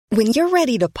When you're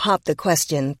ready to pop the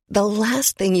question, the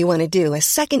last thing you want to do is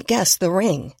second-guess the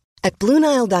ring. At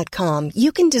BlueNile.com,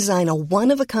 you can design a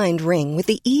one-of-a-kind ring with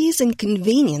the ease and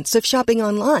convenience of shopping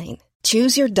online.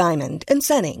 Choose your diamond and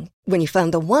setting. When you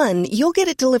find the one, you'll get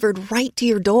it delivered right to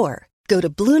your door. Go to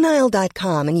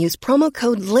BlueNile.com and use promo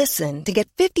code LISTEN to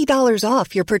get $50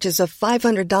 off your purchase of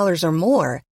 $500 or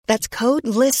more. That's code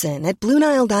LISTEN at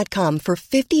BlueNile.com for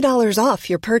 $50 off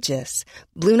your purchase.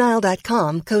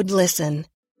 BlueNile.com, code LISTEN.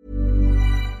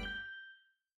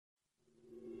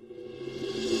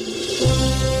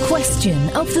 Question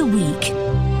of the week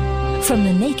from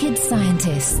the Naked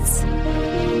Scientists.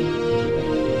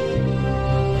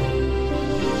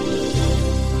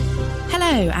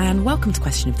 Hello and welcome to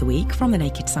Question of the Week from the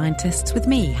Naked Scientists with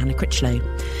me, Hannah Critchlow.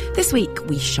 This week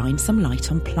we shine some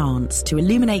light on plants to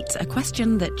illuminate a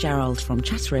question that Gerald from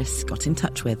Chatteris got in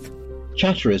touch with.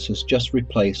 Chatteris has just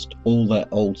replaced all their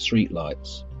old street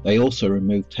lights. They also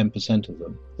removed 10% of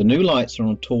them. The new lights are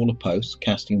on taller posts,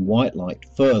 casting white light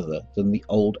further than the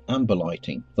old amber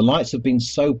lighting. The lights have been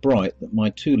so bright that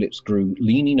my tulips grew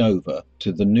leaning over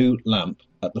to the new lamp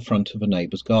at the front of a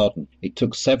neighbour's garden. It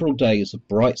took several days of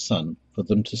bright sun for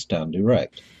them to stand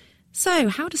erect. So,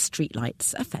 how do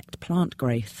streetlights affect plant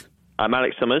growth? I'm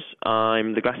Alex Summers.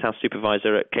 I'm the glasshouse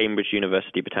supervisor at Cambridge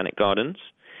University Botanic Gardens.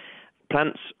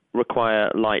 Plants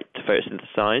require light to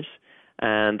photosynthesize,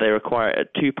 and they require it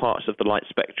at two parts of the light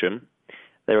spectrum.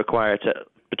 They require it at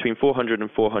between 400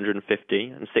 and 450,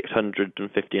 and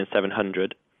 650 and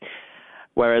 700,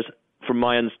 whereas from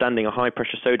my understanding, a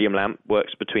high-pressure sodium lamp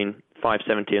works between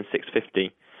 570 and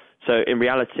 650. So in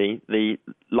reality, the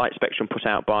light spectrum put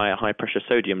out by a high-pressure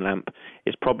sodium lamp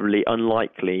is probably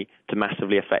unlikely to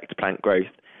massively affect plant growth.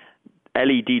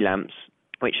 LED lamps,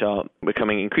 which are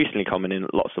becoming increasingly common in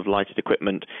lots of lighted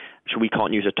equipment, which we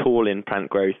can't use at all in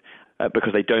plant growth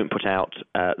because they don't put out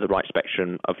the right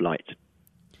spectrum of light.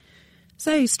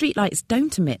 So streetlights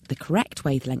don't emit the correct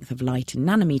wavelength of light in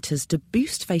nanometers to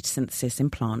boost photosynthesis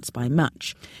in plants by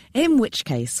much. In which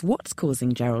case, what's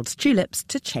causing Gerald's tulips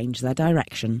to change their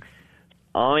direction?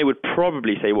 I would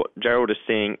probably say what Gerald is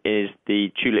seeing is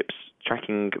the tulips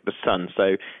tracking the sun.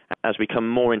 So as we come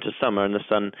more into summer and the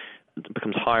sun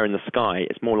becomes higher in the sky,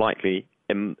 it's more likely,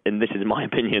 and this is my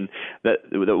opinion, that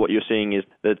what you're seeing is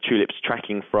the tulips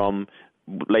tracking from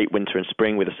late winter and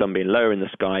spring, with the sun being lower in the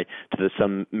sky, to the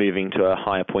sun moving to a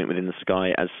higher point within the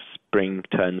sky as spring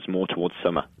turns more towards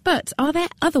summer. But are there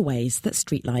other ways that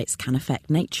streetlights can affect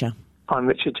nature? I'm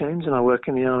Richard James and I work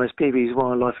in the RSPB's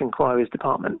Wildlife Inquiries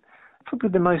Department. Probably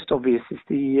the most obvious is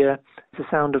the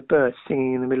sound of birds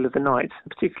singing in the middle of the night,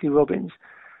 particularly robins.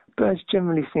 Birds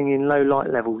generally sing in low light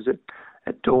levels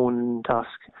at dawn and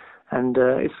dusk. And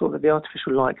it's thought that the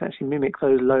artificial light can actually mimic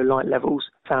those low light levels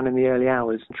found in the early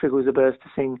hours and triggers the birds to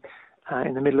sing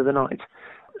in the middle of the night.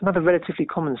 Another relatively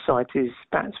common sight is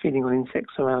bats feeding on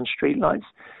insects around streetlights.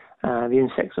 The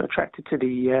insects are attracted to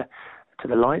the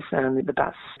lights, and the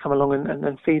bats come along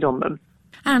and feed on them.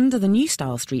 And are the new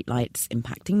style streetlights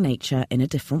impacting nature in a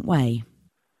different way?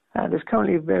 There's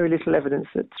currently very little evidence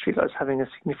that streetlights are having a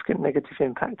significant negative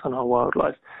impact on our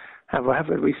wildlife. However, I have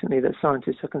read recently that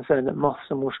scientists are concerned that moths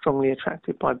are more strongly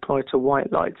attracted by brighter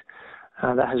white light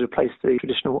that has replaced the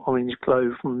traditional orange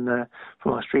glow from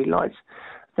our street lights.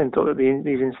 Then thought that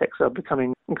these insects are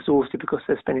becoming exhausted because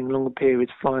they're spending longer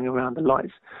periods flying around the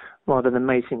lights rather than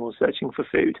mating or searching for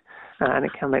food, and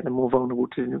it can make them more vulnerable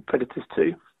to predators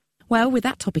too. Well, with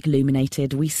that topic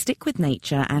illuminated, we stick with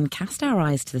nature and cast our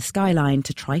eyes to the skyline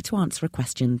to try to answer a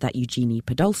question that Eugenie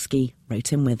Podolsky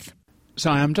wrote in with. So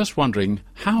I am just wondering,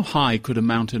 how high could a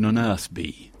mountain on Earth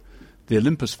be? The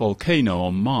Olympus volcano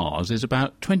on Mars is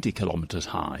about 20 kilometres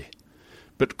high.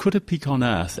 But could a peak on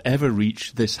Earth ever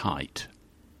reach this height?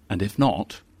 And if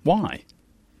not, why?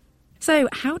 So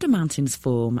how do mountains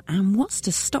form, and what's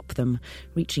to stop them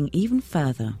reaching even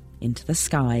further into the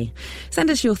sky?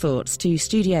 Send us your thoughts to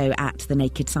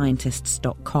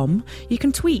studio@thenakedscientists.com. You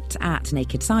can tweet at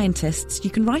Naked Scientists,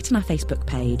 you can write on our Facebook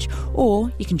page,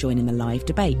 or you can join in the live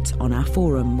debate on our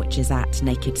forum, which is at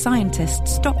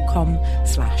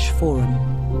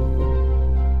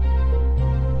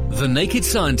nakedscientists.com/forum. The Naked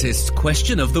Scientists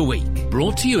Question of the Week,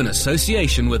 brought to you in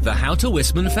association with the Houter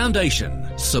Wissmann Foundation,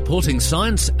 supporting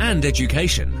science and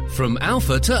education from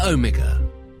Alpha to Omega.